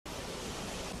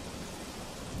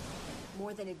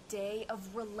More than a day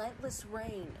of relentless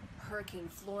rain. Hurricane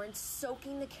Florence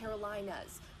soaking the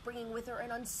Carolinas, bringing with her an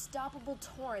unstoppable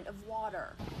torrent of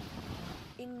water.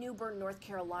 In New Bern, North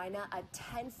Carolina, a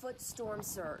 10-foot storm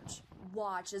surge.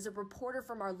 Watch as a reporter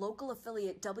from our local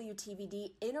affiliate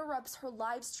WTVD interrupts her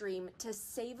live stream to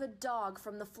save a dog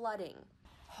from the flooding.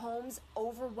 Homes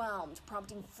overwhelmed,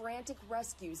 prompting frantic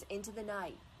rescues into the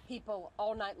night. People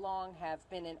all night long have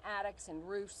been in attics and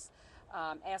roofs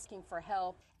asking for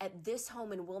help. At this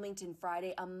home in Wilmington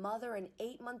Friday, a mother and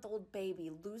 8-month-old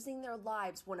baby losing their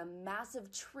lives when a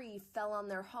massive tree fell on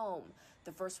their home.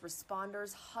 The first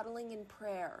responders huddling in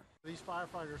prayer. These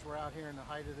firefighters were out here in the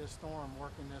height of this storm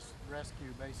working this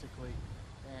rescue basically,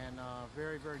 and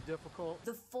very, very difficult.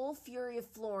 The full fury of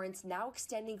Florence now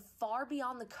extending far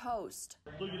beyond the coast.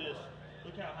 Look at this.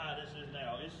 Look how high this is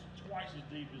now. It's twice as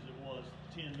deep as it was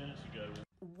 10 minutes ago.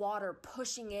 Water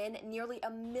pushing in, nearly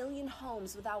 1 million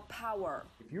homes without power.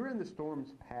 If you're in the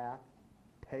storm's path,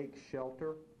 take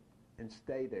shelter and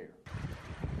stay there.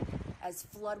 As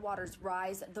floodwaters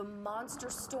rise, the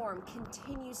monster storm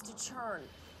continues to churn.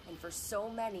 And for so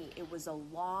many, it was a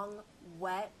long,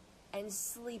 wet, and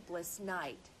sleepless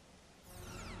night.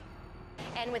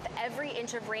 And with every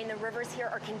inch of rain, the rivers here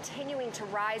are continuing to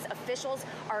rise. Officials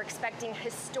are expecting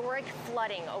historic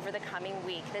flooding over the coming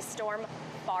week. This storm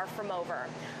far from over.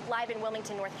 Live in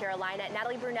Wilmington, North Carolina,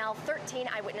 Natalie Brunel, 13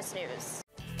 Eyewitness News.